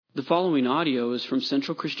The following audio is from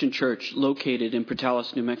Central Christian Church located in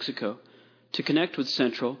Portales, New Mexico. To connect with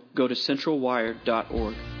Central, go to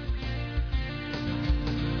centralwired.org.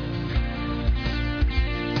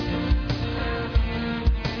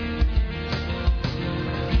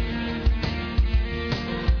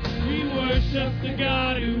 We worship the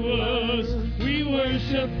God who was. We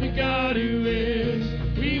worship the God who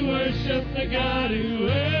is. We worship the God who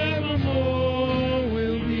evermore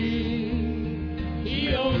will be.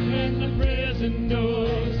 He opened the prison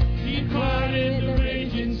doors. He parted the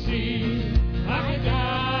raging sea. Our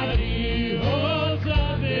God, He holds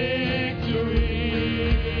the victory.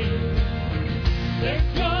 There's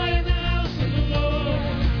joy in the house of the Lord.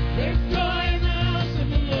 There's joy in the house of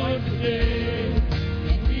the Lord today.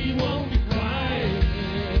 And we won't be quiet.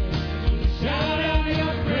 Shout out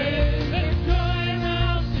your praise. There's joy in the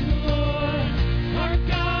house of the Lord. Our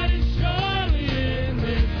God is surely in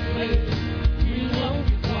this place. We won't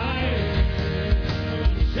be quiet.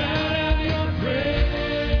 Shout out your praise.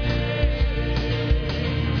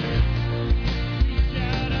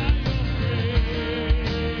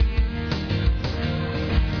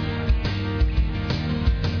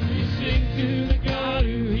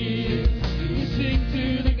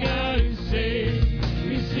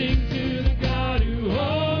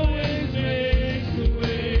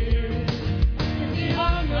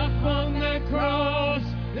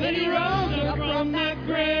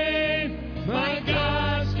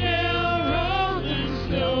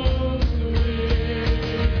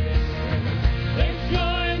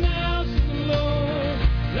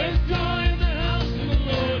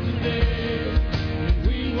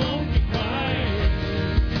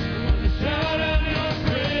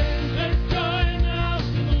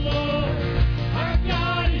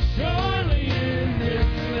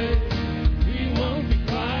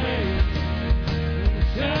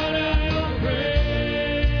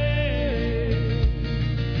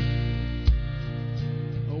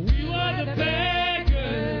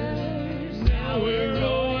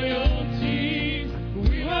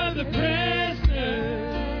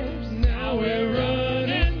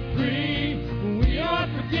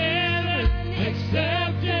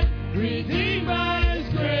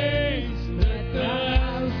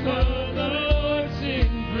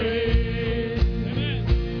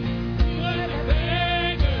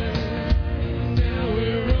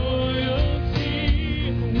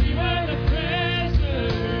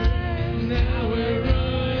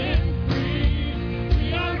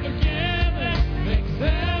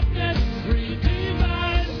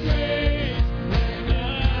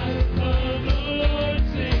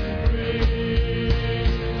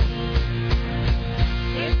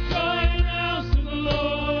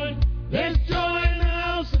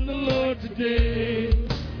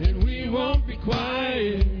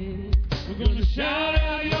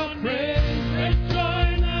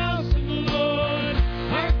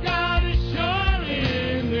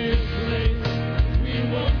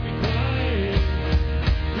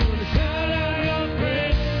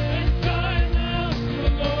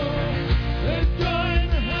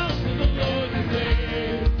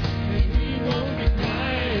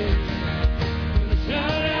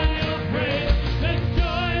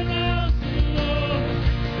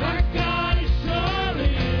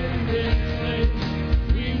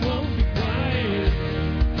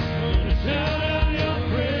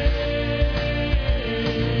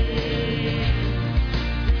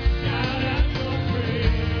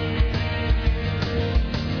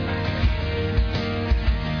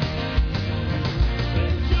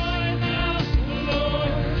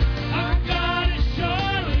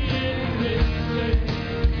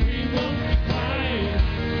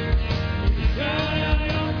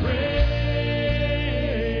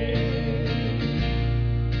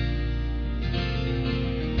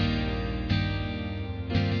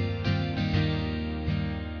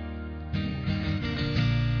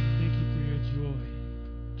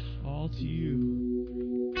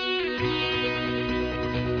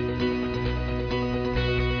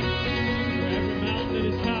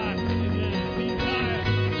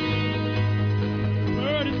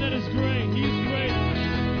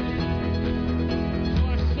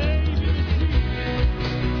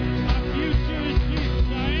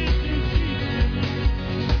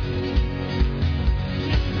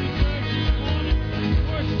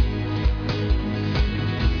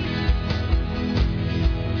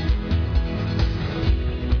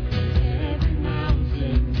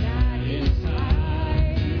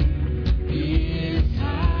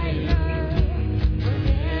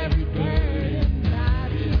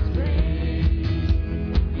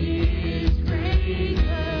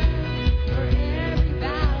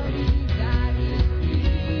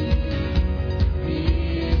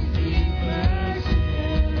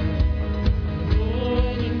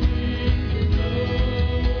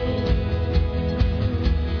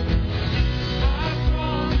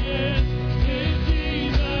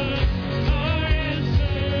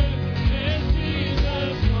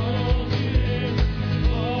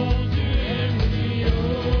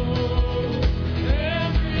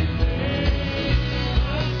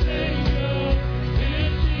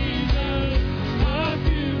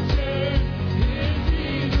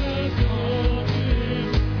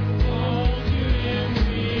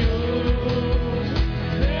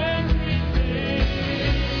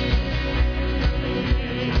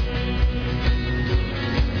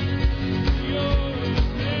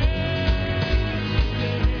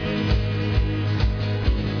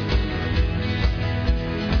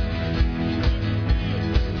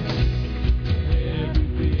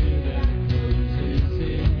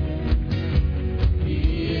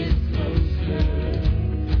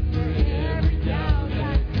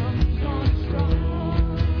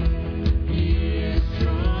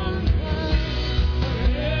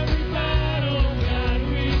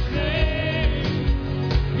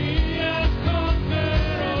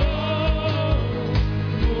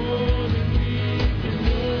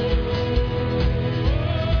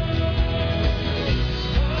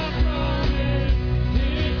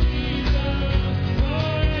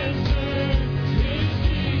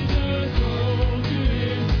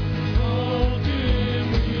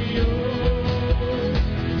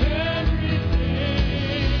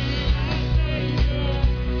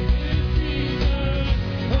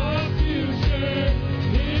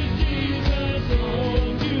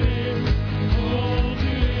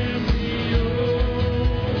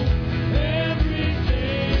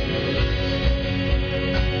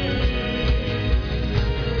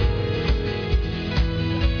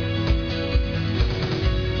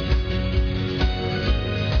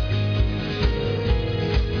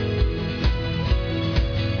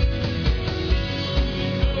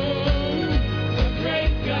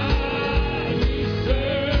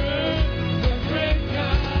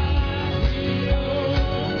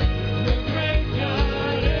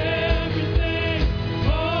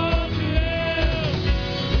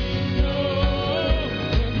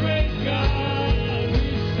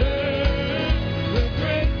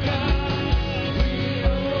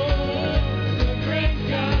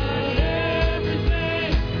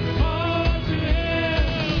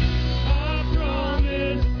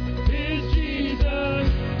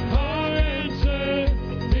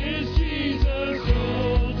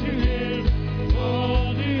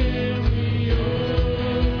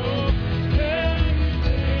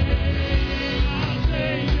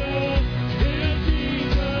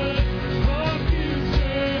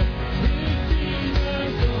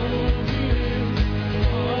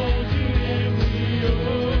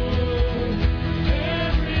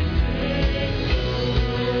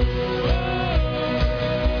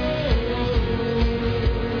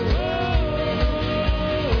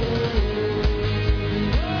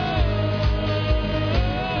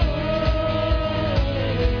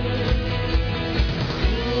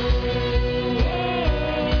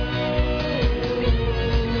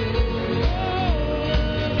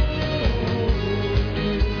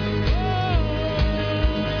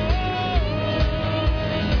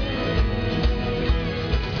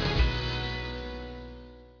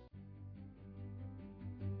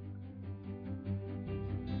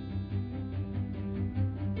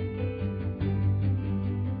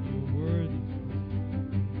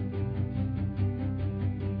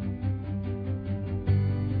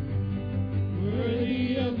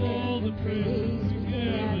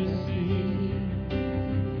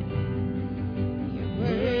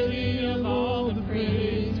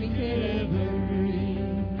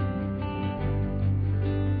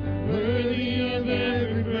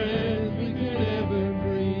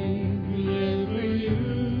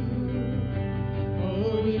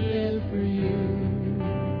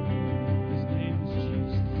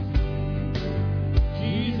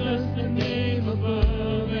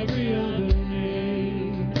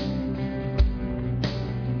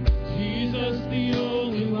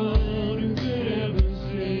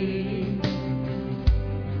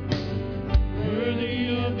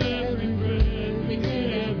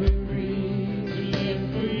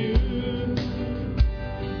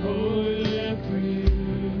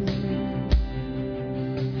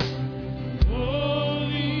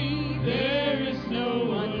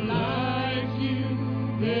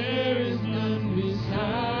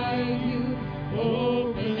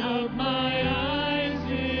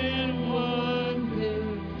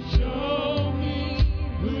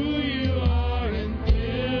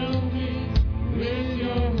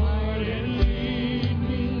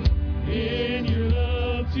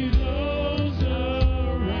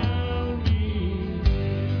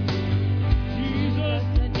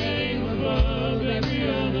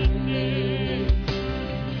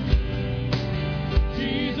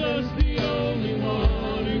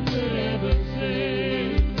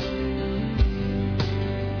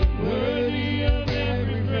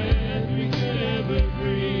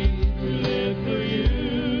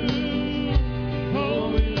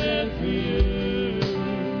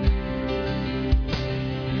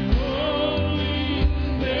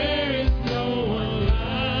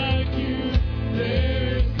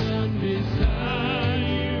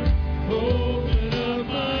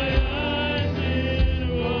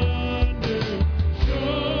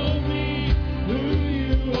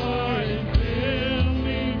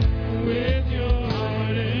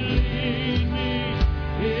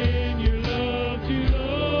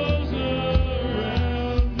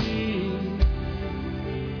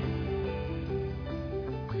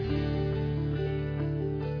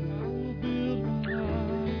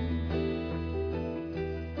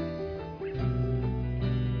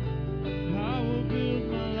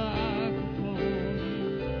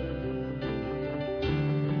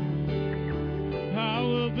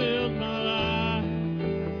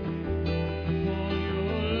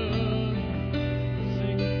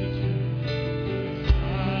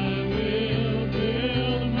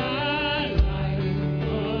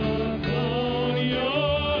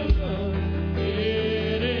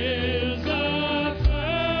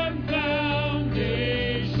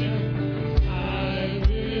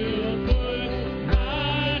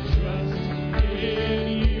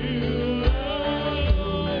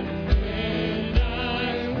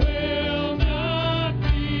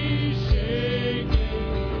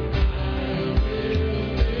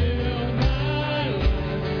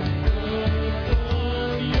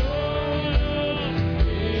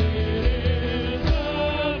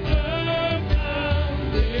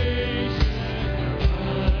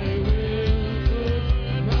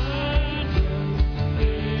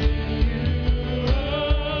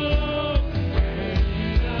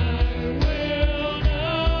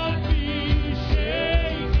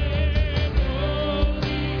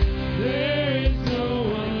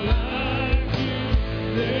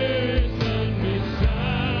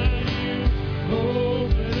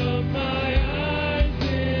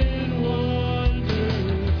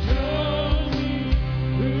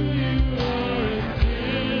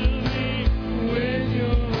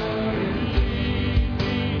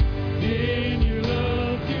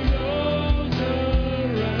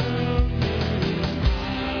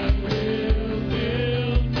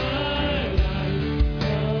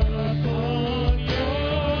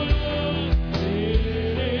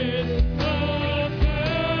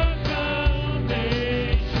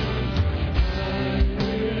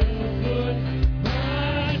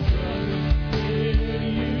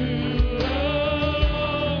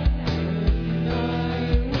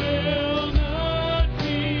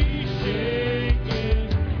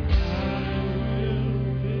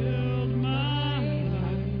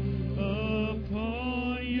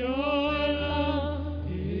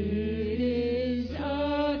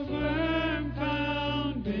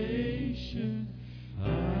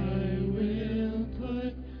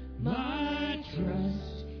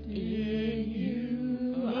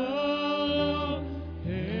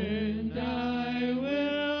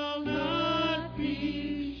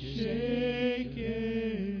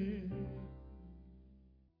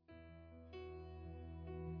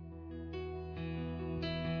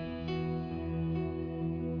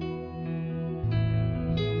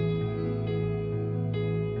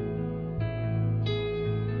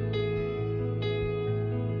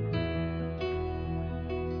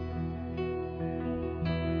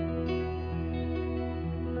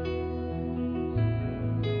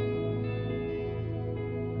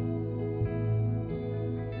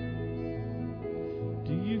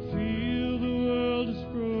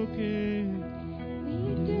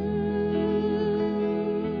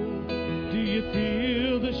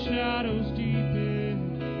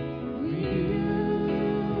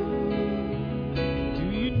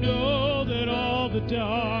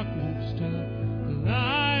 dark lifestyle, the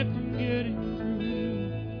light from getting through.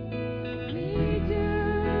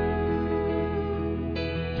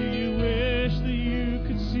 Do you wish that you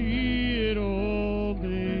could see it all,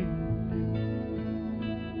 babe?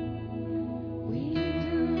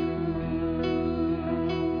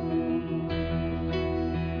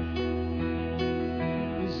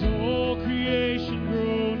 Is all creation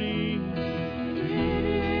groaning?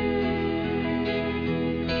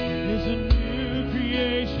 Is a new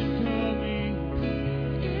creation coming?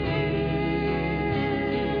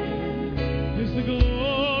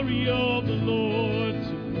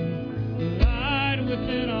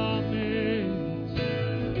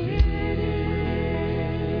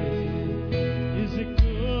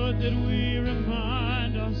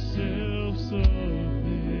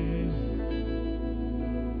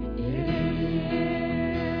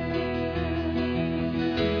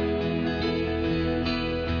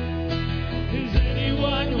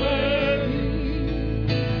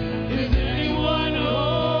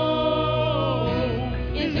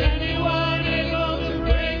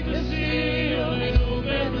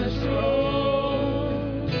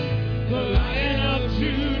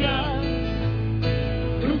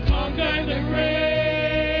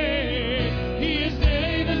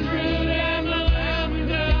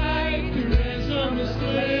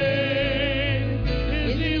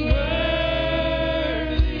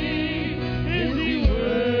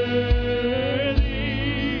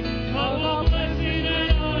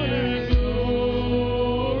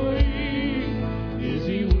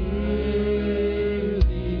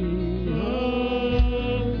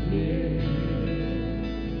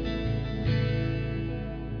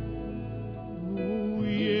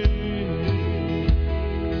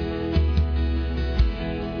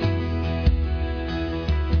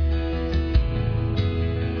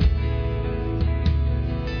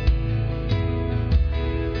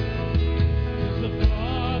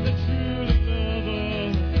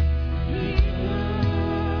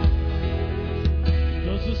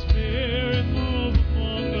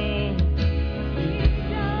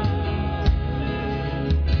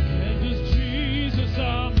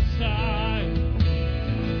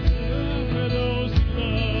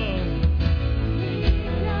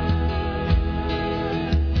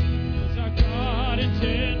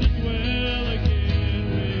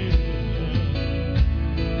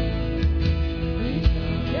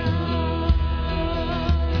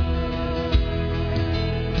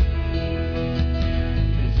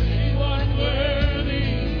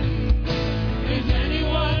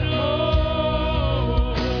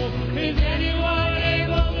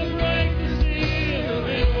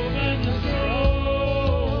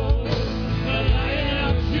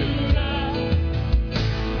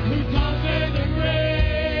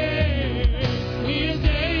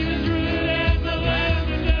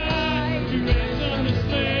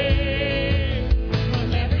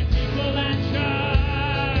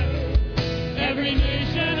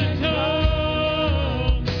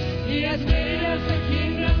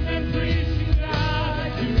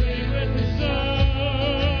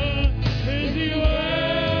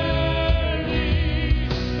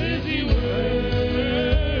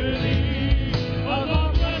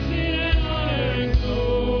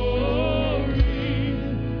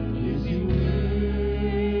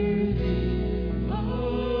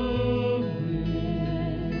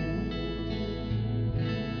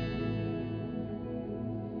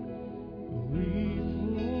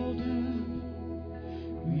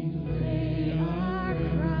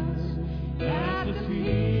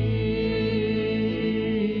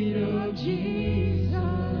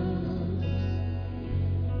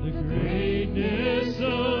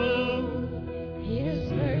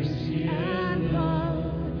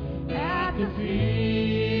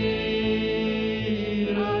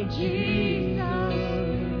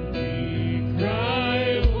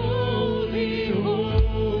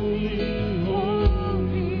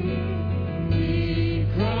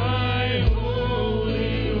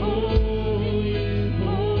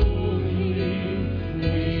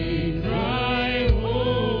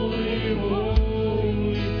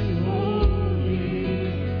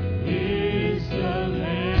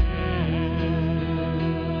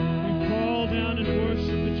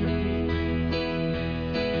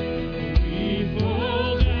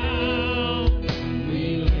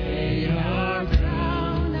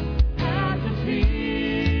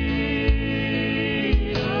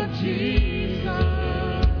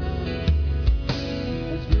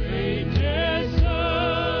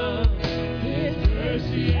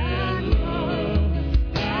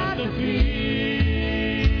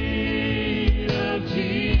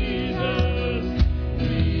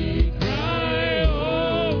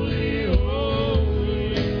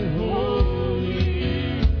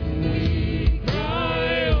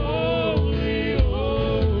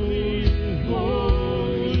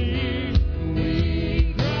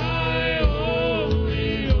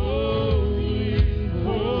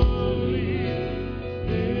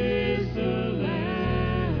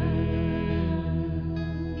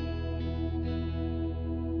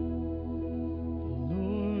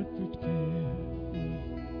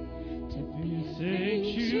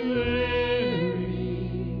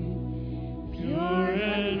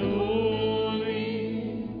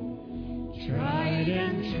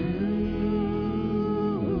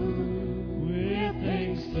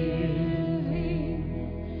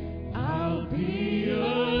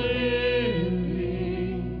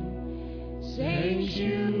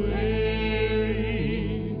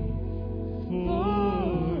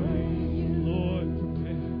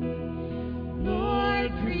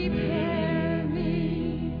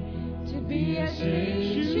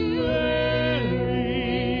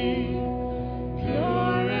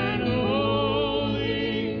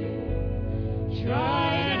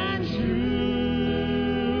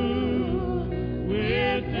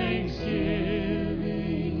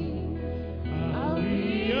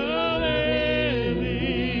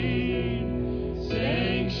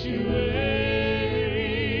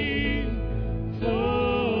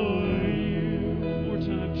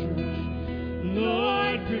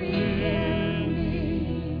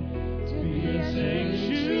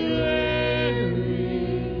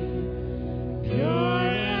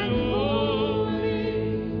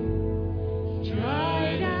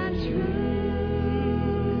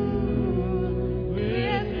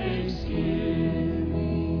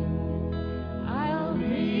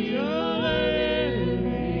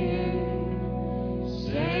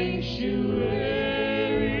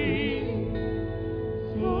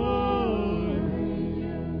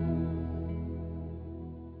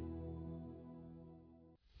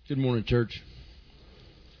 Good morning, church.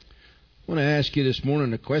 I want to ask you this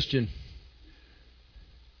morning a question.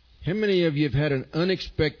 How many of you have had an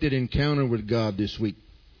unexpected encounter with God this week?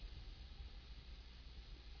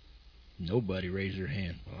 Nobody raised their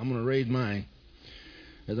hand. Well, I'm going to raise mine.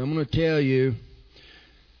 As I'm going to tell you,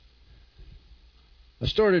 I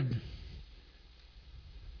started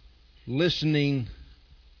listening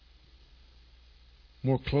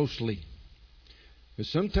more closely. But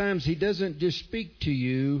sometimes He doesn't just speak to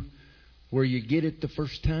you where you get it the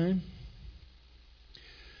first time.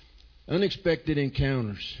 Unexpected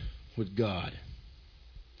encounters with God.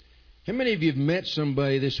 How many of you have met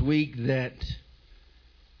somebody this week that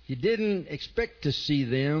you didn't expect to see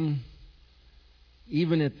them,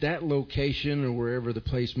 even at that location or wherever the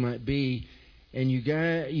place might be, and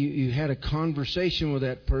you had a conversation with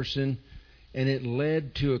that person, and it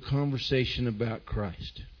led to a conversation about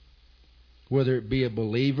Christ? Whether it be a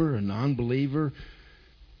believer, a non-believer,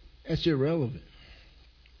 that's irrelevant.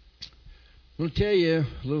 I'm going to tell you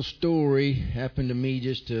a little story happened to me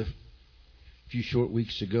just a few short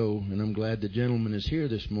weeks ago, and I'm glad the gentleman is here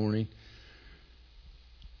this morning.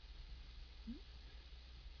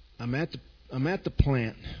 I'm at the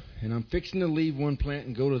plant, and I'm fixing to leave one plant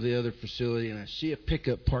and go to the other facility, and I see a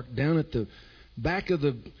pickup parked down at the back of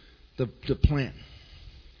the plant.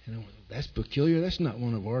 And I went, that's peculiar. That's not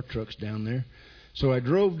one of our trucks down there. So I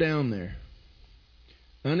drove down there,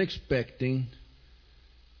 unexpecting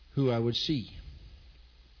who I would see.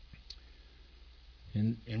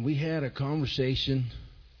 And we had a conversation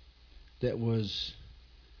that was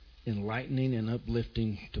enlightening and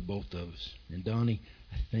uplifting to both of us. And Donnie,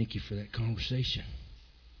 I thank you for that conversation.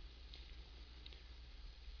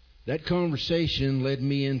 That conversation led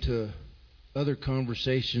me into other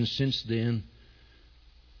conversations since then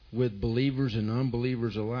with believers and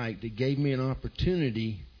non-believers alike that gave me an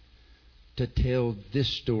opportunity to tell this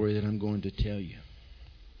story that I'm going to tell you.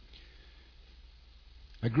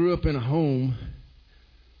 I grew up in a home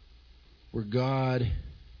where God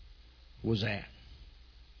was at.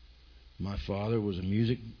 My father was a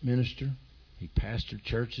music minister. He pastored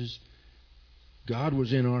churches. God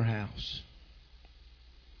was in our house.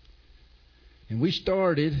 And we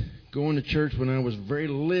started going to church when I was very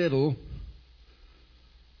little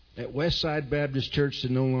at Westside Baptist Church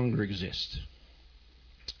that no longer exists.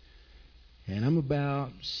 And I'm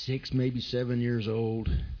about 6, maybe 7 years old.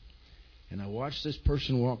 And I watched this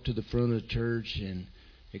person walk to the front of the church and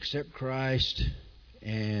accept Christ.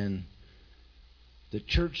 And the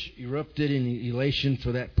church erupted in elation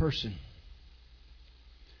for that person.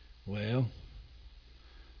 Well,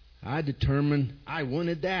 I determined I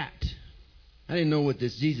wanted that. I didn't know what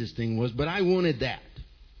this Jesus thing was, but I wanted that.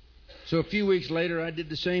 So a few weeks later, I did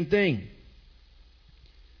the same thing.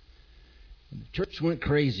 And the church went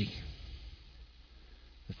crazy.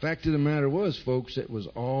 The fact of the matter was, folks, it was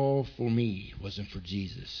all for me. It wasn't for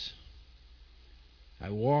Jesus. I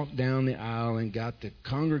walked down the aisle and got the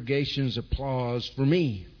congregation's applause for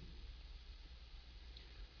me.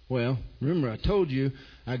 Well, remember I told you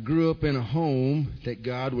I grew up in a home that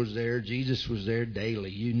God was there, Jesus was there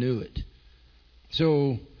daily. You knew it.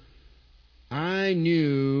 So I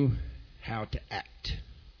knew how to act.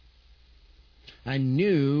 I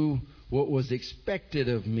knew what was expected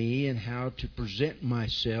of me and how to present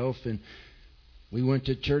myself. And we went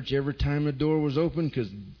to church every time the door was open because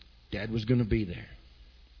Dad was going to be there.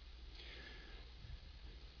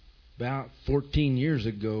 About 14 years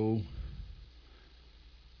ago,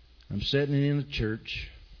 I'm sitting in a church.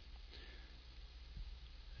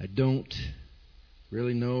 I don't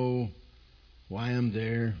really know why I'm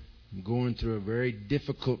there. I'm going through a very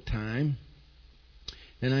difficult time,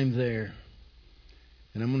 and I'm there.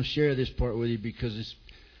 And I'm going to share this part with you because,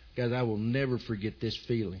 guys, I will never forget this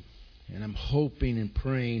feeling. And I'm hoping and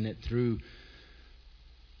praying that through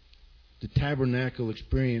the Tabernacle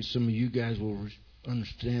experience, some of you guys will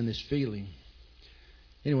understand this feeling.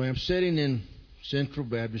 Anyway, I'm sitting in Central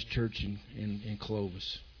Baptist Church in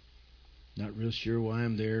Clovis. Not real sure why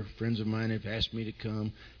I'm there. Friends of mine have asked me to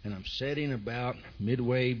come, and I'm sitting about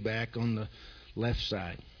midway back on the left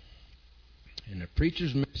side. And the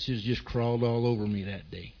preacher's message just crawled all over me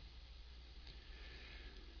that day.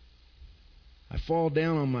 I fall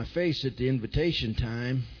down on my face at the invitation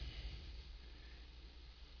time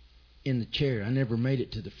in the chair. I never made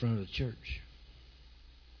it to the front of the church.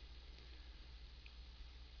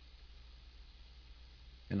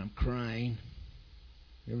 And I'm crying.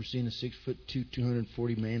 You ever seen a 6'2",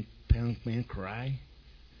 240-pound man cry?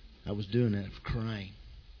 I was doing that, crying.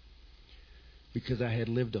 Because I had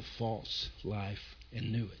lived a false life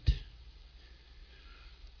and knew it.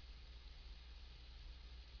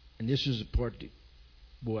 And this is the part that,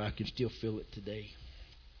 boy, I can still feel it today.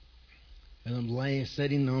 And I'm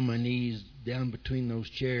sitting on my knees down between those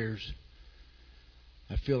chairs.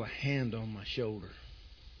 I feel a hand on my shoulder.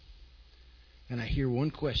 And I hear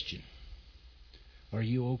one question. Are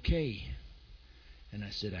you okay? And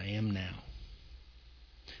I said, I am now.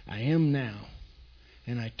 I am now.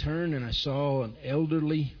 And I turned and I saw an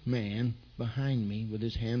elderly man behind me with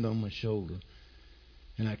his hand on my shoulder.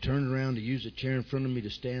 And I turned around to use the chair in front of me to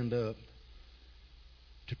stand up,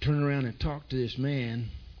 to turn around and talk to this man,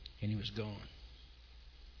 and he was gone.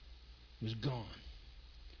 He was gone.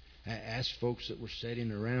 I asked folks that were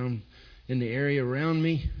sitting around in the area around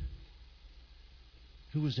me,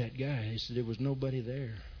 who was that guy? They said there was nobody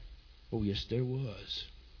there. Oh, yes, there was.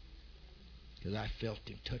 Because I felt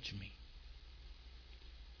him touch me.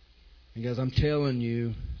 And guys, I'm telling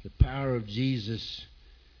you, the power of Jesus,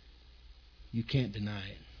 you can't deny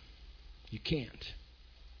it. You can't.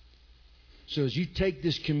 So as you take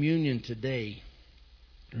this communion today,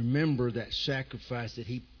 remember that sacrifice that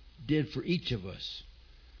He did for each of us.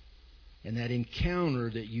 And that encounter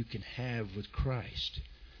that you can have with Christ.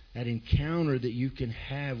 That encounter that you can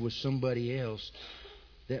have with somebody else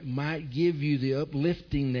that might give you the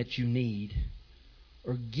uplifting that you need,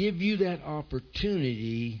 or give you that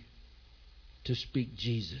opportunity to speak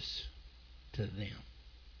Jesus to them.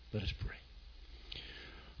 Let us pray.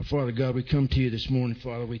 Our Father God, we come to you this morning,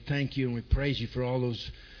 Father. We thank you and we praise you for all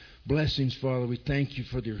those blessings, Father. We thank you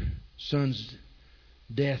for your Son's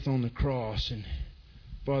death on the cross, and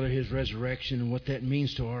Father, His resurrection and what that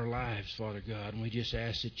means to our lives, Father God. And we just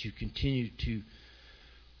ask that you continue to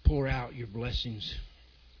pour out your blessings.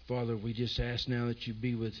 Father, we just ask now that you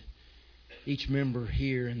be with each member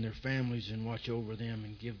here and their families and watch over them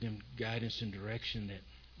and give them guidance and direction, that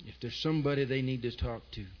if there's somebody they need to talk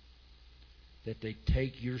to, that they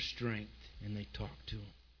take your strength and they talk to them.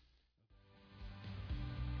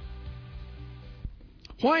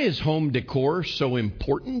 Why is home decor so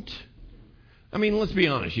important? I mean, let's be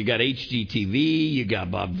honest. You got HGTV, you got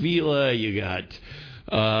Bob Vila, you got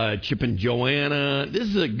Chip and Joanna.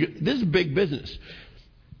 This is big business.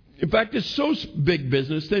 In fact, it's so big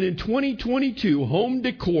business that in 2022, home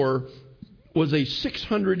decor was a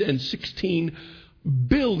 $616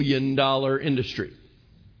 billion industry.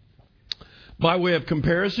 By way of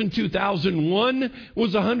comparison, 2001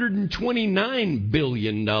 was a $129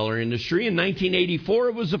 billion industry. In 1984,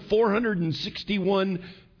 it was a $461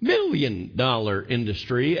 million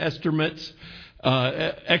industry. Experts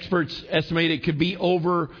estimate it could be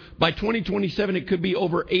over, by 2027, it could be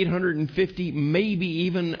over 850, maybe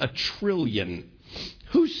even $1 trillion.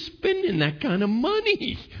 Who's spending that kind of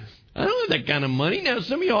money? I don't have that kind of money. Now,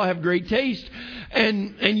 some of y'all have great taste,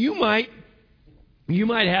 and you might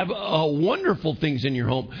have wonderful things in your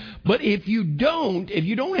home. But if you don't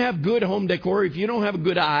have good home decor, if you don't have a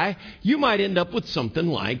good eye, you might end up with something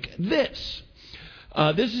like this.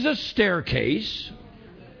 This is a staircase.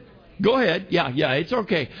 Go ahead. Yeah, it's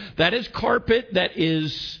okay. That is carpet that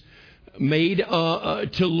is made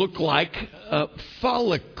to look like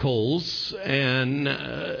follicles. And,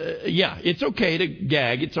 it's okay to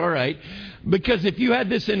gag. It's all right. Because if you had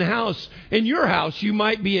this in your house, you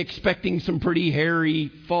might be expecting some pretty hairy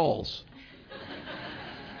falls.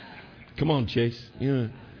 Come on, Chase. Yeah.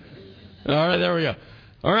 All right, there we go.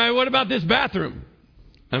 All right, what about this bathroom?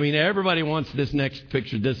 I mean, everybody wants this next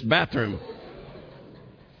picture, this bathroom.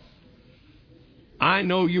 I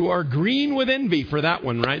know you are green with envy for that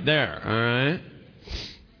one right there.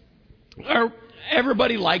 All right.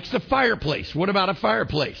 Everybody likes a fireplace. What about a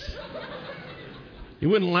fireplace? You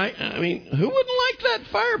wouldn't like, I mean, who wouldn't like that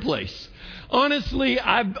fireplace? Honestly,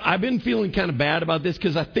 I've been feeling kind of bad about this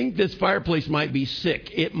because I think this fireplace might be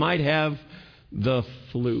sick. It might have the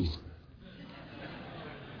flu.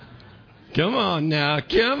 Come on now,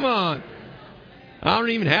 come on. I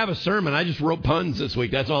don't even have a sermon. I just wrote puns this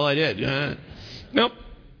week. That's all I did. Nope.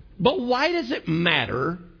 But why does it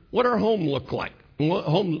matter what our home looks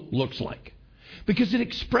like? Because it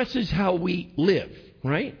expresses how we live,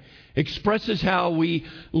 right? Expresses how we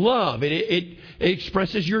love. It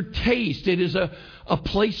expresses your taste. It is a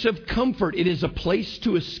place of comfort. It is a place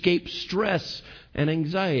to escape stress and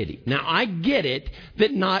anxiety. Now, I get it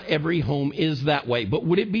that not every home is that way, but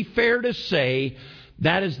would it be fair to say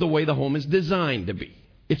that is the way the home is designed to be?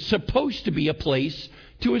 It's supposed to be a place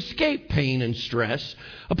to escape pain and stress,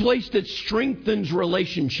 a place that strengthens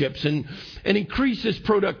relationships and increases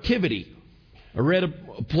productivity. I read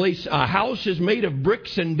a house is made of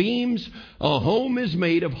bricks and beams. A home is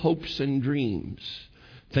made of hopes and dreams.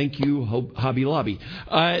 Thank you, Hobby Lobby.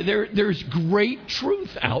 There's great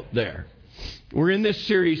truth out there. We're in this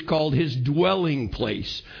series called His Dwelling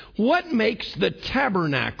Place. What makes the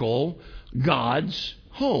tabernacle God's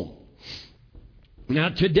home? Now,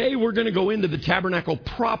 today we're going to go into the tabernacle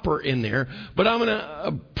proper in there, but I'm going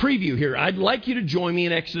to preview here. I'd like you to join me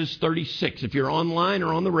in Exodus 36. If you're online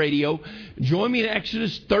or on the radio, join me in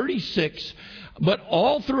Exodus 36. But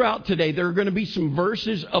all throughout today, there are going to be some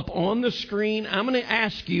verses up on the screen. I'm going to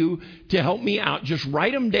ask you to help me out. Just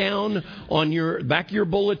write them down on your back of your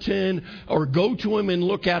bulletin or go to them and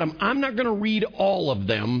look at them. I'm not going to read all of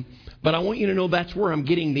them, but I want you to know that's where I'm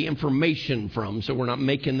getting the information from, so we're not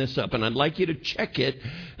making this up. And I'd like you to check it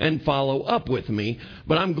and follow up with me.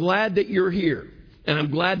 But I'm glad that you're here, and I'm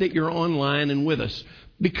glad that you're online and with us.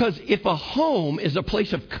 Because if a home is a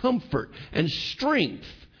place of comfort and strength,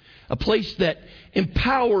 a place that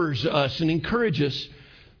empowers us and encourages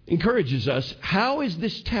us, how is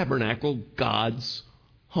this tabernacle God's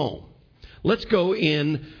home? Let's go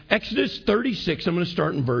in Exodus 36. I'm going to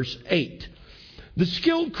start in verse 8. The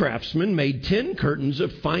skilled craftsman made 10 curtains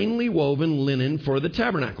of finely woven linen for the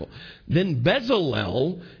tabernacle. Then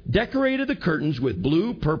Bezalel decorated the curtains with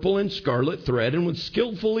blue, purple, and scarlet thread and with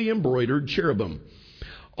skillfully embroidered cherubim.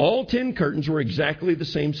 All 10 curtains were exactly the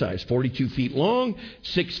same size, 42 feet long,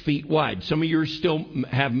 6 feet wide. Some of yours still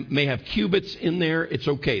may have cubits in there. It's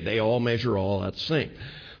okay. They all measure all the same.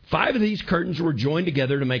 5 of these curtains were joined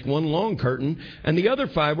together to make one long curtain, and the other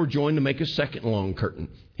 5 were joined to make a second long curtain.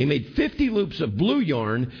 He made 50 loops of blue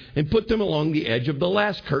yarn and put them along the edge of the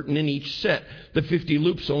last curtain in each set. The 50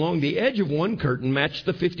 loops along the edge of one curtain matched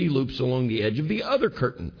the 50 loops along the edge of the other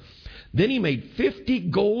curtain. Then he made 50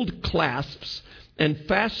 gold clasps and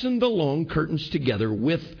fastened the long curtains together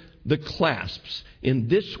with the clasps. In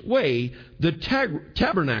this way, the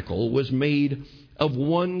tabernacle was made of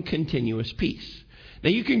one continuous piece. Now,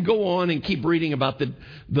 you can go on and keep reading about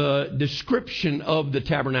the description of the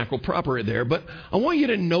tabernacle proper there, but I want you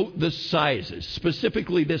to note the sizes,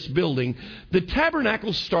 specifically this building. The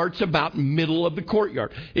tabernacle starts about middle of the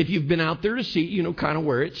courtyard. If you've been out there to see, you know kind of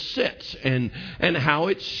where it sits and how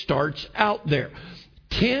it starts out there.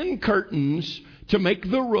 10 curtains to make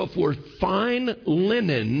the roof were fine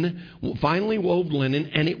linen, finely woven linen,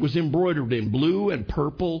 and it was embroidered in blue and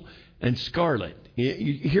purple and scarlet.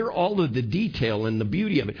 You hear all of the detail and the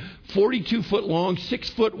beauty of it. 42 foot long, 6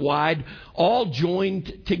 foot wide, all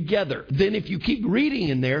joined together. Then if you keep reading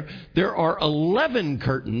in there, there are 11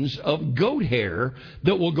 curtains of goat hair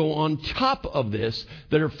that will go on top of this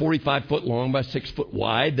that are 45 foot long by 6 foot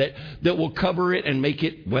wide that will cover it and make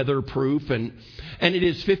it weatherproof. And it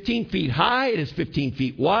is 15 feet high, it is 15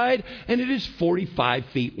 feet wide, and it is 45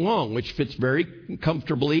 feet long, which fits very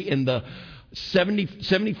comfortably in the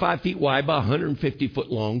 75 feet wide by 150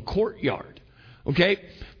 foot long courtyard. Okay?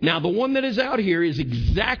 Now, the one that is out here is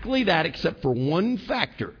exactly that except for one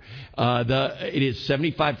factor. It is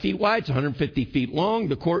 75 feet wide. It's 150 feet long.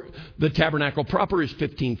 The tabernacle proper is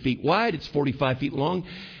 15 feet wide. It's 45 feet long.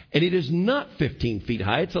 And it is not 15 feet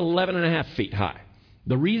high. It's 11 and a half feet high.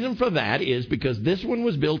 The reason for that is because this one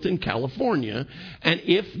was built in California, and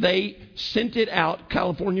if they sent it out,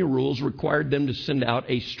 California rules required them to send out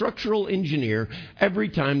a structural engineer every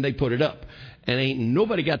time they put it up. And ain't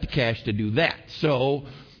nobody got the cash to do that. So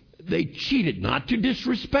they cheated, not to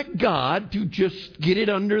disrespect God, to just get it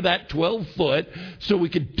under that 12 foot so we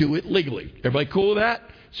could do it legally. Everybody cool with that?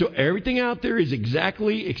 So everything out there is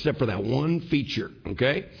exactly except for that one feature,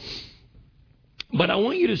 okay? But I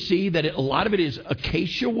want you to see that a lot of it is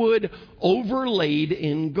acacia wood overlaid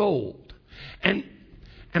in gold. And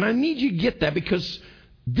I need you to get that, because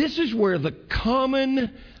this is where the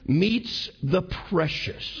common meets the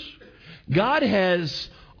precious. God has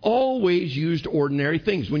always used ordinary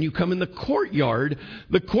things. When you come in the courtyard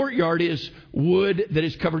is wood that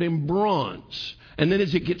is covered in bronze. And then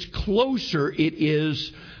as it gets closer, it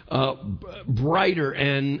is brighter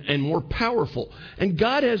and more powerful. And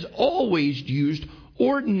God has always used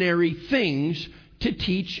ordinary things to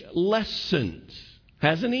teach lessons.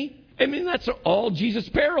 Hasn't He? I mean, that's all Jesus'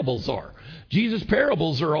 parables are. Jesus'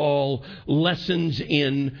 parables are all lessons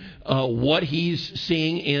in what He's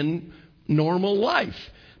seeing in normal life.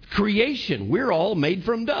 Creation, we're all made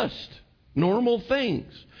from dust. Normal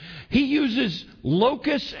things. He uses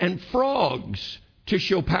locusts and frogs to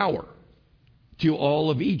show power to all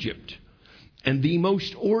of Egypt. And the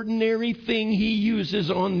most ordinary thing He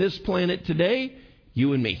uses on this planet today,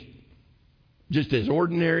 you and me. Just as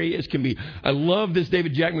ordinary as can be. I love this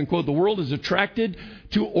David Jackman quote. The world is attracted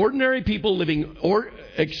to ordinary people living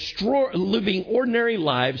ordinary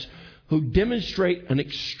lives who demonstrate an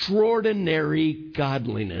extraordinary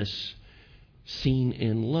godliness seen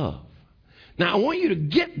in love. Now, I want you to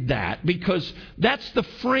get that, because that's the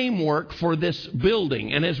framework for this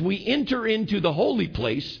building. And as we enter into the holy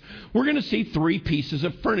place, we're going to see 3 pieces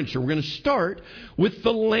of furniture. We're going to start with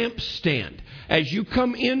the lampstand. As you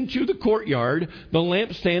come into the courtyard, the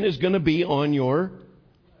lampstand is going to be on your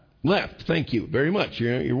left. Thank you very much.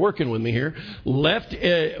 You're working with me here. Left,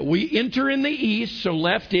 we enter in the east, so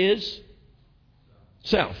left is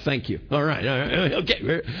south. Thank you. All right.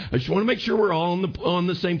 Okay. I just want to make sure we're all on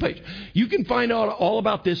the same page. You can find out all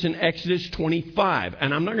about this in Exodus 25.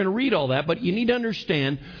 And I'm not going to read all that, but you need to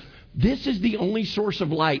understand this is the only source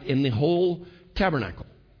of light in the whole tabernacle.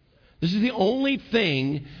 This is the only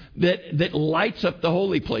thing that lights up the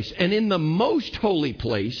holy place. And in the most holy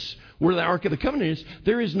place, where the Ark of the Covenant is,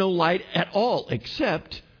 there is no light at all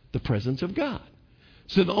except the presence of God.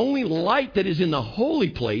 So the only light that is in the holy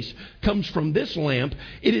place comes from this lamp.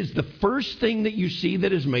 It is the first thing that you see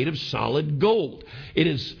that is made of solid gold.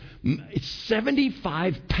 It's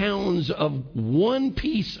 75 pounds of one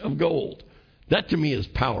piece of gold. That to me is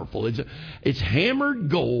powerful. It's hammered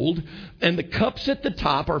gold, and the cups at the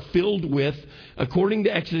top are filled with, according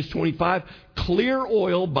to Exodus 25, clear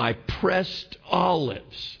oil by pressed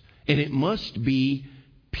olives. And it must be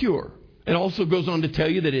pure. It also goes on to tell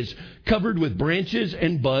you that it's covered with branches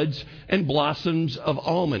and buds and blossoms of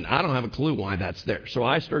almond. I don't have a clue why that's there. So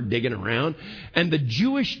I start digging around. And the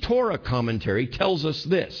Jewish Torah commentary tells us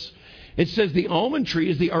this. It says the almond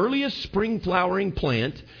tree is the earliest spring flowering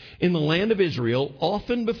plant in the land of Israel,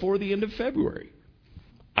 often before the end of February.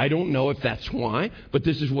 I don't know if that's why, but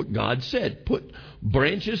this is what God said. Put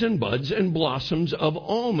branches and buds and blossoms of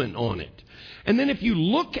almond on it. And then if you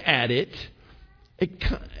look at it,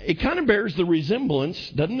 it kind of bears the resemblance,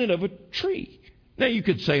 doesn't it, of a tree. Now, you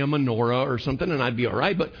could say a menorah or something, and I'd be all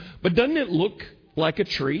right, but doesn't it look like a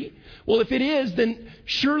tree? Well, if it is, then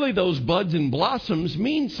surely those buds and blossoms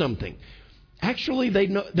mean something. Actually,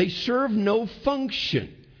 they serve no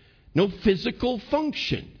function, no physical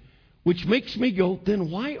function, which makes me go,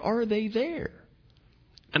 then why are they there?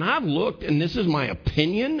 And I've looked, and this is my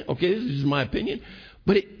opinion, okay, this is my opinion,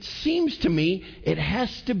 but it seems to me it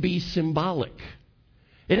has to be symbolic.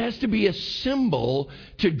 It has to be a symbol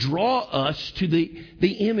to draw us to the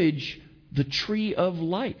image, the tree of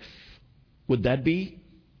life. Would that be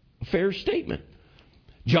a fair statement?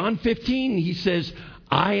 John 15, he says,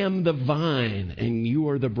 I am the vine and you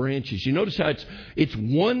are the branches. You notice how it's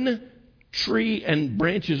one tree and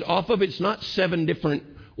branches off of it. It's not 7 different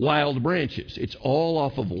wild branches. It's all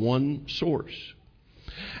off of one source.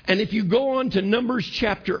 And if you go on to Numbers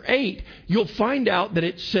chapter 8, you'll find out that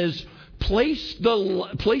it says, place the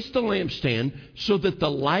lampstand so that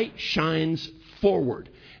the light shines forward.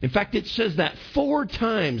 In fact, it says that 4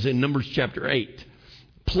 times in Numbers chapter 8.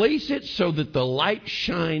 Place it so that the light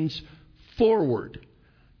shines forward.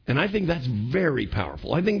 And I think that's very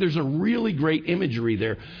powerful. I think there's a really great imagery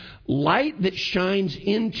there. Light that shines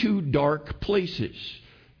into dark places.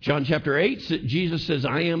 John chapter 8, Jesus says,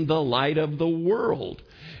 I am the light of the world.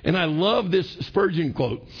 And I love this Spurgeon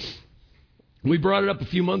quote. We brought it up a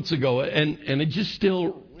few months ago, and it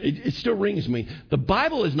still rings me. The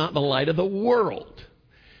Bible is not the light of the world.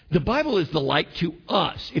 The Bible is the light to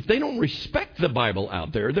us. If they don't respect the Bible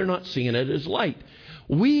out there, they're not seeing it as light.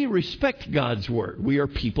 we respect God's Word. We are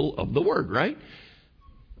people of the Word, right?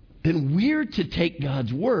 Then we're to take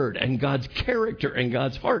God's Word and God's character and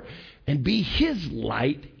God's heart and be His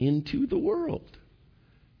light into the world.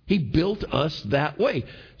 He built us that way.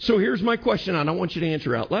 So here's my question, and I want you to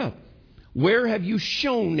answer out loud. Where have you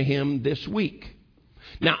shown Him this week?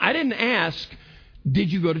 Now, I didn't ask,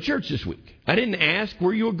 did you go to church this week? I didn't ask,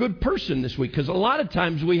 were you a good person this week? Because a lot of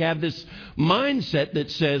times we have this mindset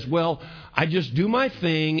that says, well, I just do my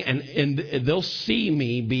thing and they'll see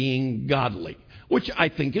me being godly, which I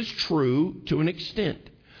think is true to an extent.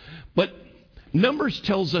 But Numbers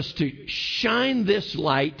tells us to shine this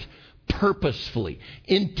light purposefully,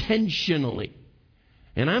 intentionally.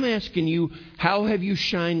 And I'm asking you, how have you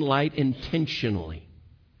shined light intentionally?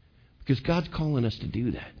 Because God's calling us to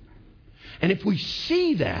do that. And if we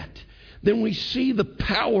see that, then we see the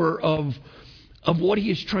power of what He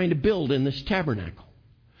is trying to build in this tabernacle.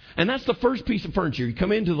 And that's the first piece of furniture. You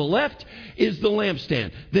come in to the left is the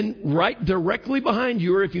lampstand. Then right directly behind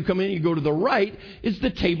you, or if you come in, you go to the right, is the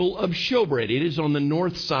table of showbread. It is on the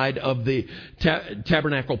north side of the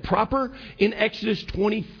tabernacle proper. In Exodus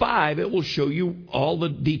 25, it will show you all the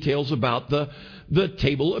details about the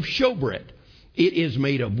table of showbread. It is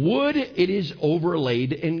made of wood. It is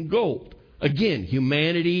overlaid in gold. Again,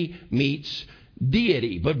 humanity meets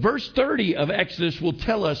deity. But verse 30 of Exodus will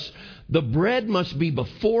tell us, the bread must be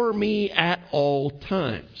before me at all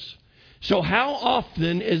times. So how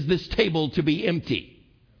often is this table to be empty?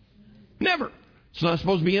 Never. It's not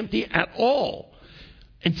supposed to be empty at all.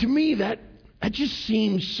 And to me, that just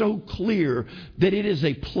seems so clear that it is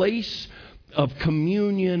a place of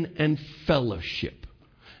communion and fellowship.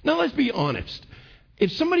 Now, let's be honest.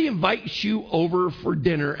 If somebody invites you over for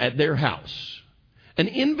dinner at their house, an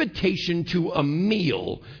invitation to a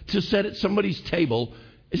meal to sit at somebody's table,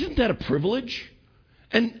 isn't that a privilege?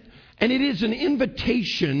 And it is an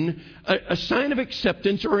invitation, a sign of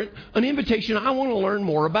acceptance, or an invitation, I want to learn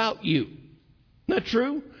more about you. Not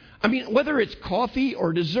true? I mean, whether it's coffee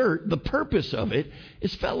or dessert, the purpose of it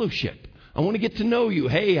is fellowship. I want to get to know you.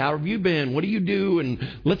 Hey, how have you been? What do you do? And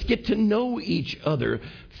let's get to know each other.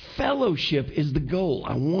 Fellowship is the goal.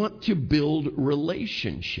 I want to build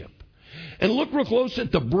relationship. And look real close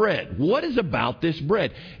at the bread. What is about this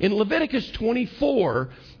bread? In Leviticus 24,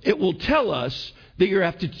 it will tell us that you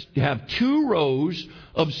have to have 2 rows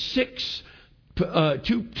of 6,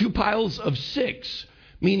 two piles of 6,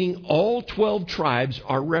 meaning all 12 tribes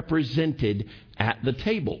are represented at the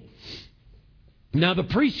table. Now, the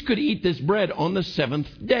priest could eat this bread on the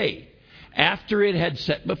 7th day, after it had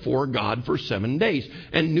set before God for 7 days.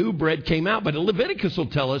 And new bread came out. But Leviticus will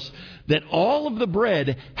tell us that all of the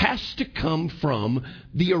bread has to come from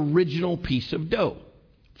the original piece of dough.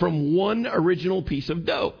 From one original piece of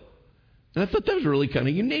dough. And I thought that was really kind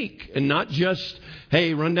of unique. And not just,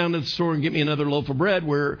 hey, run down to the store and get me another loaf of bread,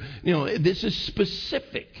 where, this is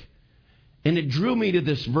specific. And it drew me to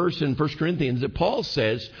this verse in 1 Corinthians that Paul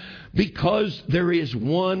says, because there is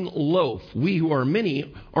one loaf, we who are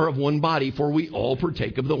many are of one body, for we all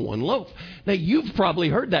partake of the one loaf. Now, you've probably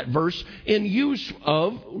heard that verse in use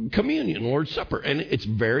of communion, Lord's Supper, and it's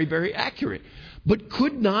very, very accurate. But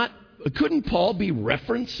couldn't Paul be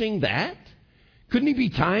referencing that? Couldn't he be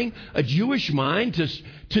tying a Jewish mind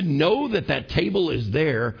to know that table is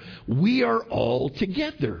there? We are all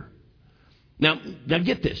together. Now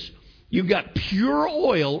get this. You've got pure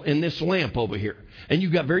oil in this lamp over here. And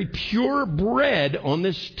you've got very pure bread on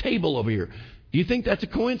this table over here. Do you think that's a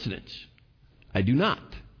coincidence? I do not.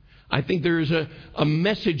 I think there is a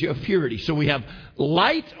message of purity. So we have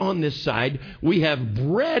light on this side. We have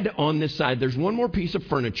bread on this side. There's one more piece of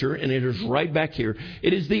furniture, and it is right back here.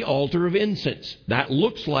 It is the altar of incense. That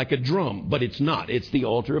looks like a drum, but it's not. It's the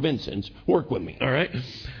altar of incense. Work with me, all right?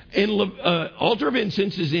 Altar of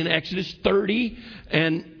incense is in Exodus 30,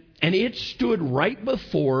 and it stood right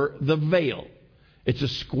before the veil. It's a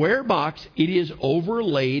square box. It is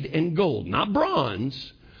overlaid in gold, not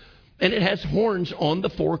bronze. And it has horns on the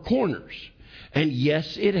 4 corners. And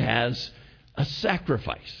yes, it has a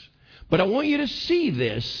sacrifice. But I want you to see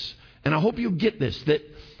this, and I hope you'll get this, that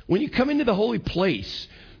when you come into the holy place,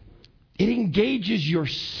 it engages your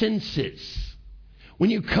senses. When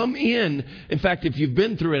you come in fact, if you've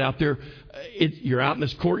been through it out there, you're out in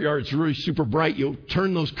this courtyard, it's really super bright. You'll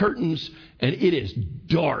turn those curtains, and it is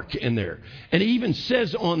dark in there. And it even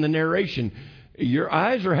says on the narration, your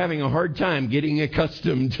eyes are having a hard time getting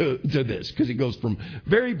accustomed to this, because it goes from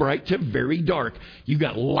very bright to very dark. You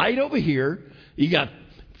got light over here, you got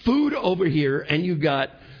food over here, and you got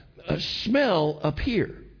a smell up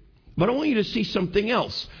here. But I want you to see something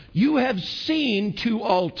else. You have seen 2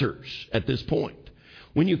 altars at this point.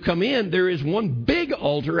 When you come in, there is one big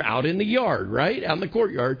altar out in the yard, right? Out in the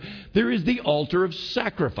courtyard. There is the altar of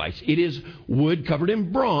sacrifice. It is wood covered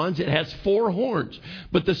in bronze. It has 4 horns.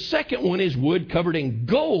 But the second one is wood covered in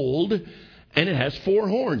gold, and it has 4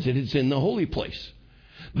 horns. It is in the holy place.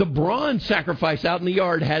 The bronze sacrifice out in the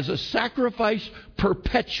yard has a sacrifice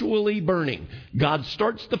perpetually burning. God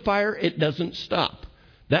starts the fire. It doesn't stop.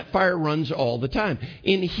 That fire runs all the time.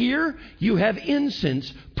 In here, you have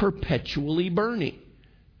incense perpetually burning.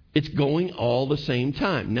 It's going all the same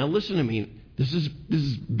time. Now listen to me. This is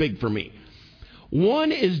big for me.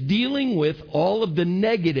 One is dealing with all of the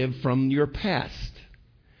negative from your past.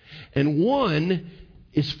 And one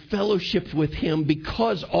is fellowship with Him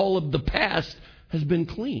because all of the past has been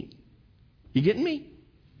clean. You getting me?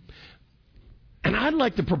 And I'd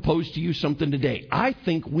like to propose to you something today. I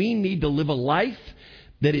think we need to live a life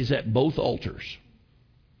that is at both altars.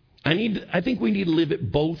 I think we need to live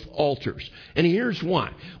at both altars. And here's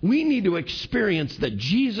why. We need to experience that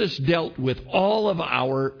Jesus dealt with all of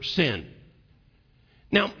our sin.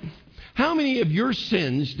 Now, how many of your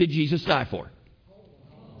sins did Jesus die for?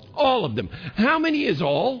 All of them. How many is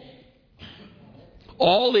all?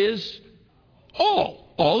 All is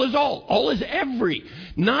all. All is all. All is every.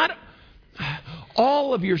 Not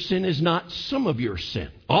all of your sin is not some of your sin.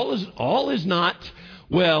 All is not,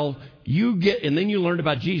 well, and then you learned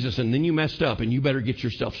about Jesus and then you messed up and you better get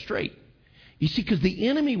yourself straight. You see, because the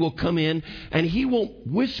enemy will come in and he will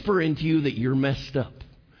whisper into you that you're messed up.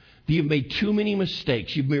 That you've made too many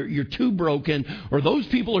mistakes. You're too broken, or those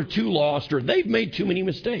people are too lost, or they've made too many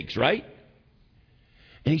mistakes, right?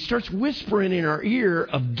 And he starts whispering in our ear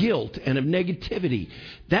of guilt and of negativity.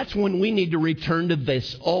 That's when we need to return to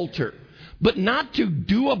this altar. But not to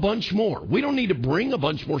do a bunch more. We don't need to bring a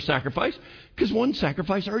bunch more sacrifice because one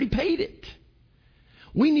sacrifice already paid it.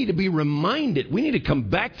 We need to be reminded. We need to come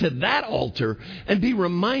back to that altar and be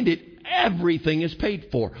reminded everything is paid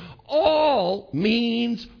for. All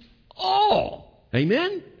means all.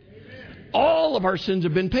 Amen? All of our sins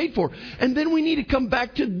have been paid for. And then we need to come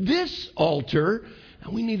back to this altar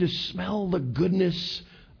and we need to smell the goodness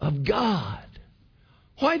of God.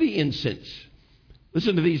 Why the incense?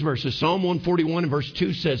 Listen to these verses. Psalm 141 and verse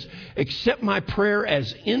 2 says, accept my prayer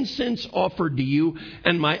as incense offered to you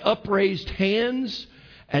and my upraised hands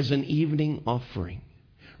as an evening offering.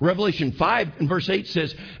 Revelation 5 and verse 8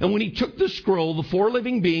 says, and when he took the scroll, the 4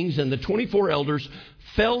 living beings and the 24 elders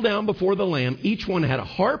fell down before the Lamb. Each one had a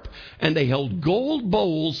harp and they held gold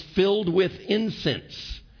bowls filled with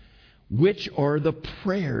incense, which are the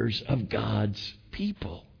prayers of God's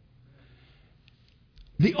people.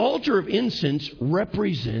 The altar of incense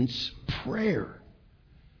represents prayer.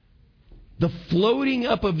 The floating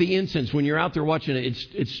up of the incense, when you're out there watching it,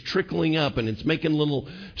 it's trickling up and it's making little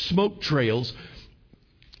smoke trails.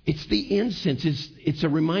 It's the incense. It's a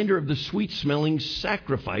reminder of the sweet-smelling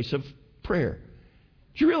sacrifice of prayer.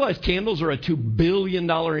 Do you realize candles are a $2 billion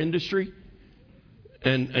industry?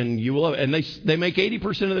 And you will, and they make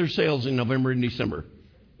 80% of their sales in November and December.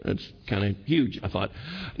 That's kind of huge, I thought.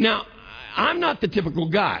 Now, I'm not the typical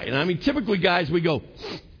guy. And I mean, typically guys, we go,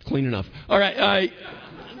 clean enough. All right.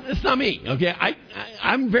 It's not me. Okay.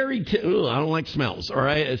 I'm very, I don't like smells. All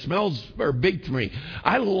right. Smells are big to me.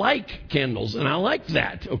 I like candles and I like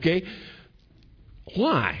that. Okay.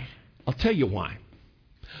 Why? I'll tell you why.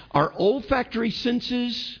 Our olfactory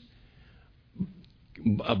senses,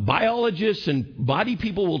 biologists and body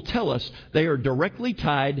people will tell us they are directly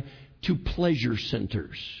tied to pleasure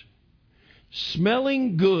centers.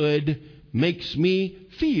 Smelling good makes me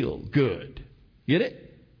feel good. Get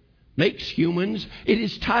it? Makes humans. It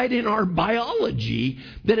is tied in our biology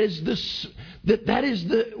that is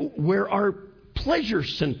where our pleasure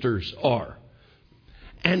centers are.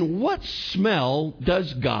 And what smell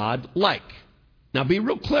does God like? Now be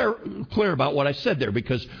real clear about what I said there,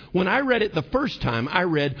 because when I read it the first time, I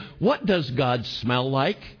read, what does God smell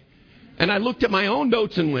like? And I looked at my own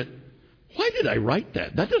notes and went, why did I write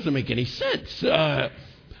that? That doesn't make any sense.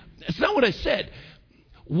 That's not what I said.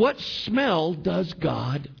 What smell does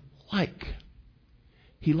God like?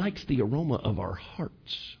 He likes the aroma of our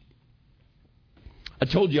hearts. I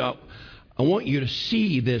told you, I want you to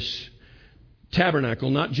see this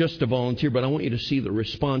tabernacle, not just to volunteer, but I want you to see the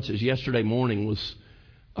responses. Yesterday morning was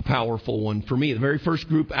a powerful one for me. The very first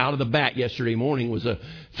group out of the bat yesterday morning was a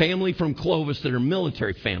family from Clovis that are a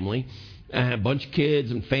military family. I had a bunch of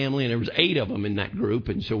kids and family, and there was 8 of them in that group,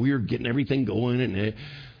 and so we were getting everything going,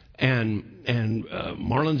 and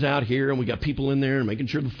Marlon's out here, and we got people in there and making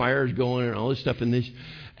sure the fire is going and all this stuff in this.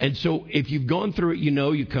 And so if you've gone through it, you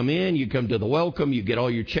know, you come in, you come to the welcome, you get all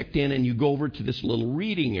your checked in, and you go over to this little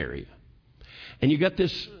reading area. And you got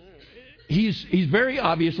this, he's very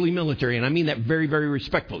obviously military, and I mean that very, very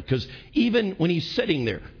respectful, because even when he's sitting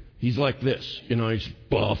there, he's like this. He's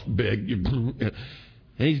buff, big, and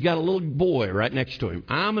he's got a little boy right next to him.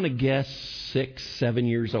 I'm going to guess 6, 7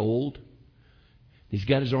 years old. He's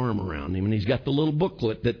got his arm around him, and he's got the little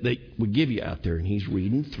booklet that they would give you out there, and he's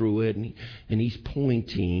reading through it, and he's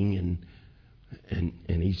pointing, and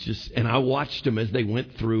he's just, and I watched them as they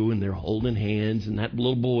went through, and they're holding hands, and that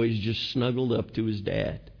little boy is just snuggled up to his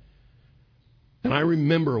dad. And I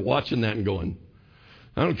remember watching that and going,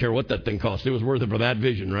 I don't care what that thing cost. It was worth it for that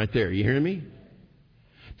vision right there. You hear me?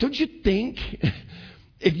 Don't you think,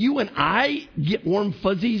 if you and I get warm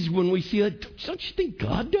fuzzies when we see that, don't you think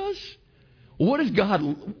God does? What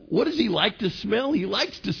does He like to smell? He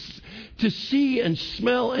likes to see and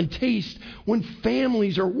smell and taste when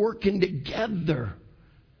families are working together.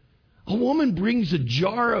 A woman brings a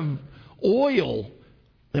jar of oil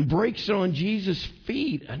and breaks it on Jesus'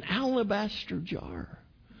 feet, an alabaster jar.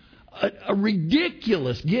 A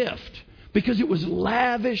ridiculous gift, because it was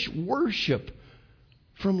lavish worship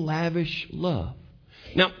from lavish love.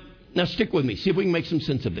 Now stick with me. See if we can make some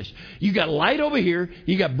sense of this. You got light over here.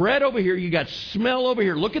 You got bread over here. You got smell over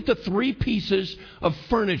here. Look at the 3 pieces of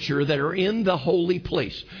furniture that are in the holy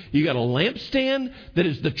place. You got a lampstand that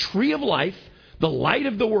is the tree of life, the light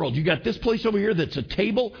of the world. You got this place over here that's a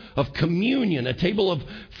table of communion, a table of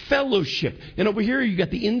fellowship. And over here you got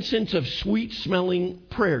the incense of sweet-smelling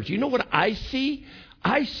prayers. You know what I see?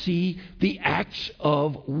 I see the acts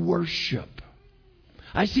of worship.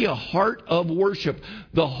 I see a heart of worship.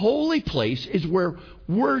 The holy place is where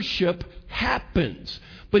worship happens.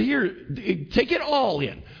 But here, take it all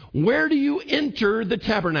in. Where do you enter the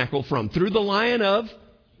tabernacle from? Through the Lion of,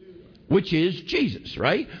 which is Jesus,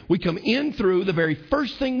 right? We come in through, the very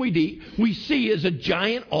first thing we see is a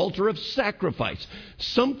giant altar of sacrifice.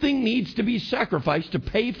 Something needs to be sacrificed to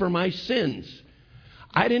pay for my sins.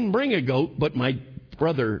 I didn't bring a goat, but my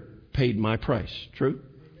brother paid my price. True?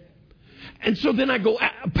 And so then I go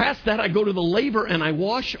past that, I go to the laver, and I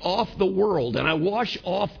wash off the world, and I wash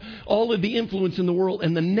off all of the influence in the world.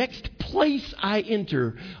 And the next place I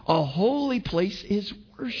enter, a holy place, is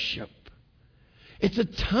worship. It's a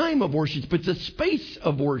time of worship. It's a space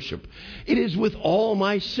of worship. It is with all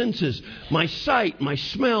my senses, my sight, my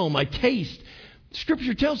smell, my taste.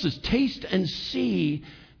 Scripture tells us, taste and see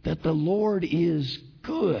that the Lord is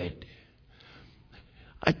good.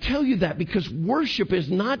 I tell you that because worship is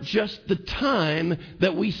not just the time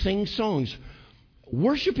that we sing songs.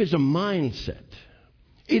 Worship is a mindset.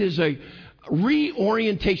 It is a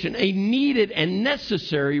reorientation, a needed and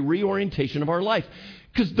necessary reorientation of our life.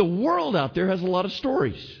 Because the world out there has a lot of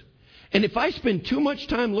stories. And if I spend too much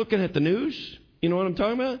time looking at the news, you know what I'm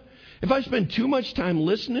talking about? If I spend too much time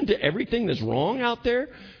listening to everything that's wrong out there,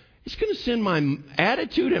 it's going to send my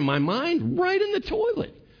attitude and my mind right in the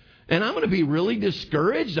toilet. And I'm going to be really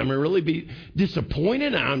discouraged. I'm going to really be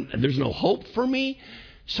disappointed. There's no hope for me.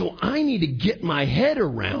 So I need to get my head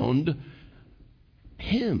around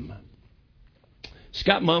Him.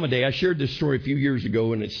 Scott Momaday, I shared this story a few years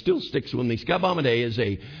ago, and it still sticks with me. Scott Momaday is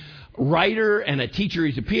a writer and a teacher.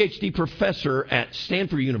 He's a PhD professor at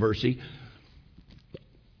Stanford University.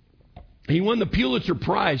 He won the Pulitzer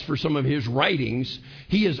Prize for some of his writings.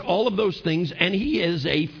 He is all of those things, and he is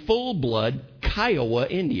a full-blood Kiowa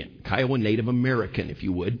Indian, Kiowa Native American, if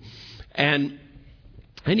you would. And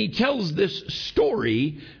he tells this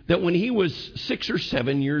story that when he was 6 or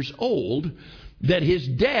 7 years old, that his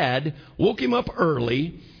dad woke him up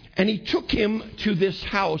early, and he took him to this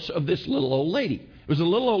house of this little old lady. It was a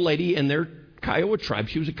little old lady in their Kiowa tribe.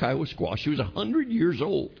 She was a Kiowa squaw. She was 100 years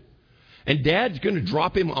old. And Dad's going to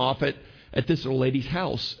drop him off at this old lady's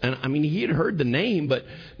house. And I mean, he had heard the name, but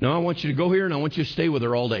no, I want you to go here and I want you to stay with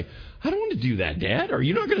her all day. I don't want to do that, Dad. Are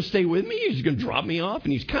you not going to stay with me? He's going to drop me off.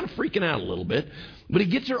 And he's kind of freaking out a little bit. But he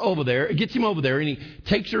gets him over there, and he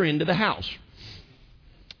takes her into the house.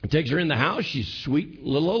 He takes her in the house. She's a sweet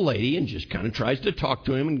little old lady and just kind of tries to talk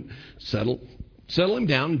to him and settle him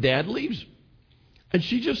down. And Dad leaves. And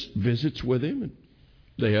she just visits with him. And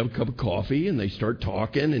they have a cup of coffee and they start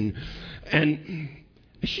talking. And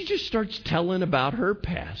she just starts telling about her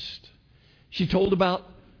past. She told about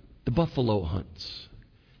the buffalo hunts.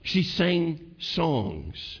 She sang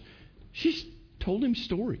songs. She told him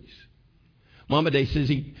stories. Momaday says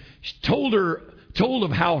he told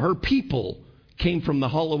of how her people came from the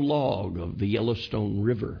hollow log of the Yellowstone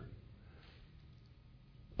River.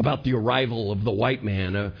 About the arrival of the white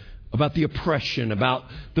man, about the oppression, about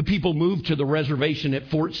the people moved to the reservation at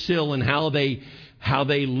Fort Sill and how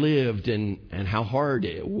they lived and how hard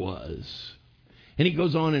it was. And he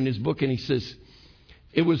goes on in his book and he says,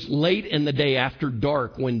 It was late in the day after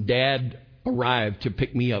dark when Dad arrived to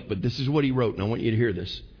pick me up. But this is what he wrote, and I want you to hear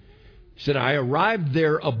this. He said, I arrived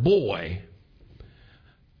there a boy,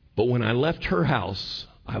 but when I left her house,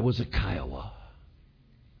 I was a Kiowa.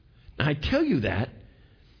 Now, I tell you that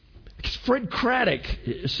because Fred Craddock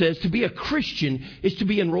says to be a Christian is to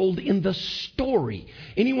be enrolled in the story.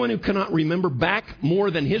 Anyone who cannot remember back more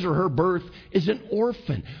than his or her birth is an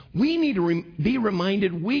orphan. We need to be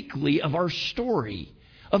reminded weekly of our story,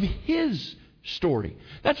 of his story.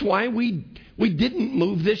 That's why we didn't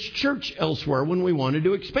move this church elsewhere when we wanted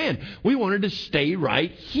to expand. We wanted to stay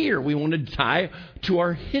right here. We wanted to tie to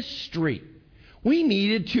our history. We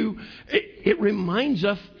needed to, it reminds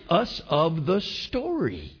us of the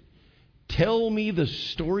story. Tell me the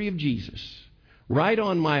story of Jesus. Write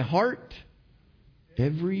on my heart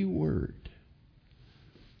every word.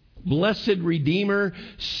 Blessed Redeemer,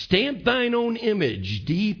 stamp thine own image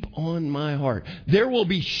deep on my heart. There will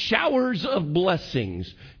be showers of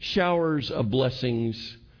blessings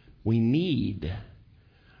we need.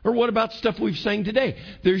 Or what about stuff we've sang today?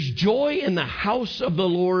 There's joy in the house of the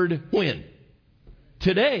Lord when?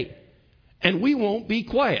 Today. And we won't be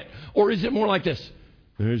quiet. Or is it more like this?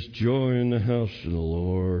 There's joy in the house of the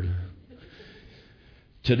Lord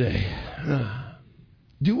today.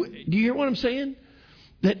 Do you hear what I'm saying?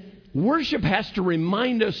 That worship has to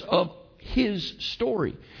remind us of his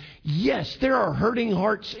story. Yes, there are hurting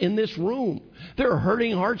hearts in this room. There are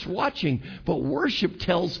hurting hearts watching. But worship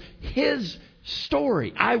tells his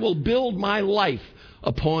story. I will build my life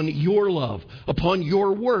upon your love, upon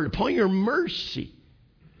your word, upon your mercy.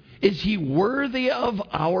 Is he worthy of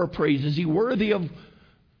our praise? Is he worthy of...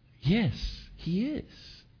 Yes, he is.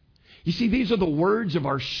 You see, these are the words of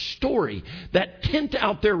our story. That tent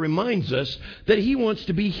out there reminds us that he wants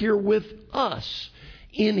to be here with us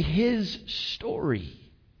in his story.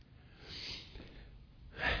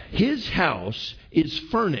 His house is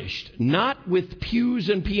furnished not with pews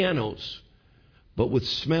and pianos, but with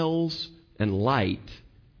smells and light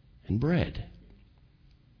and bread.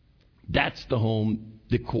 That's the home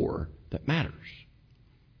decor that matters.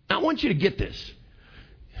 Now, I want you to get this.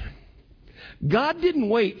 God didn't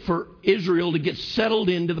wait for Israel to get settled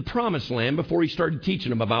into the promised land before he started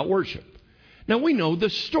teaching them about worship. Now, we know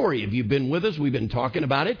the story. If you've been with us, we've been talking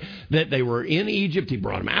about it, that they were in Egypt. He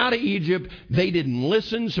brought them out of Egypt. They didn't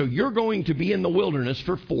listen, so you're going to be in the wilderness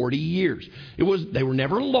for 40 years. They were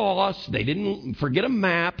never lost. They didn't forget a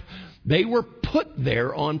map. They were put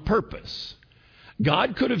there on purpose.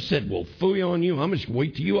 God could have said, well, phooey on you. I'm just going to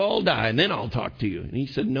wait till you all die, and then I'll talk to you. And he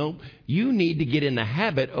said, no, you need to get in the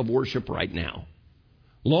habit of worship right now.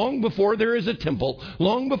 Long before there is a temple,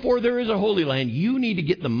 long before there is a holy land, you need to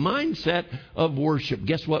get the mindset of worship.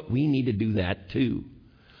 Guess what? We need to do that too.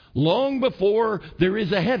 Long before there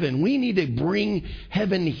is a heaven, we need to bring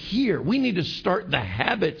heaven here. We need to start the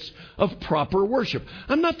habits of proper worship.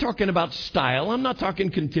 I'm not talking about style. I'm not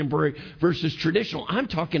talking contemporary versus traditional. I'm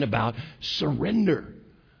talking about surrender.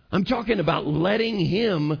 I'm talking about letting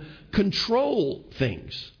him control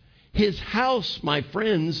things. His house, my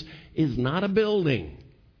friends, is not a building.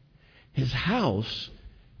 His house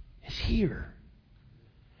is here.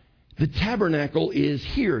 The tabernacle is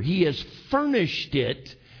here. He has furnished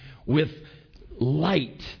it with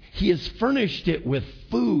light. He has furnished it with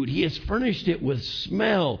food. He has furnished it with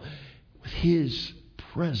smell, with his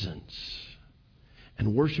presence.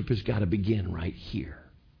 And worship has got to begin right here.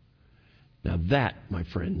 Now that, my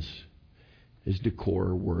friends, is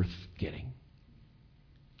decor worth getting.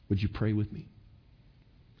 Would you pray with me?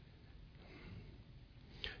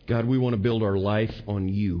 God, we want to build our life on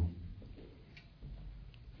you.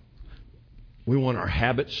 We want our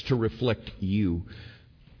habits to reflect you.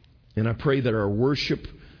 And I pray that our worship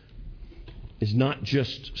is not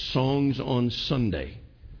just songs on Sunday,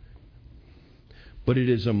 but it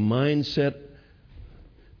is a mindset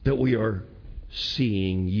that we are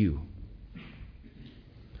seeing you.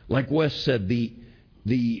 Like Wes said,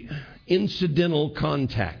 the incidental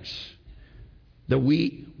contacts, that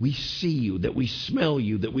we see you, that we smell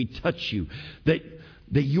you, that we touch you, that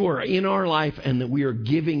you are in our life and that we are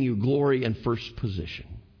giving you glory and first position.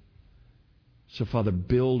 So, Father,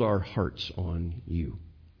 build our hearts on you.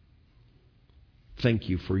 Thank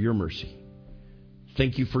you for your mercy.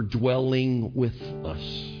 Thank you for dwelling with us.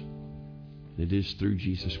 It is through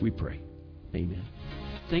Jesus we pray. Amen.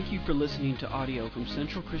 Thank you for listening to audio from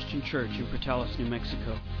Central Christian Church in Portales, New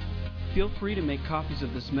Mexico. Feel free to make copies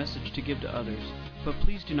of this message to give to others, but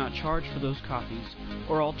please do not charge for those copies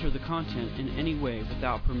or alter the content in any way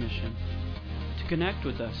without permission. To connect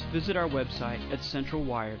with us, visit our website at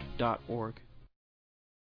centralwired.org.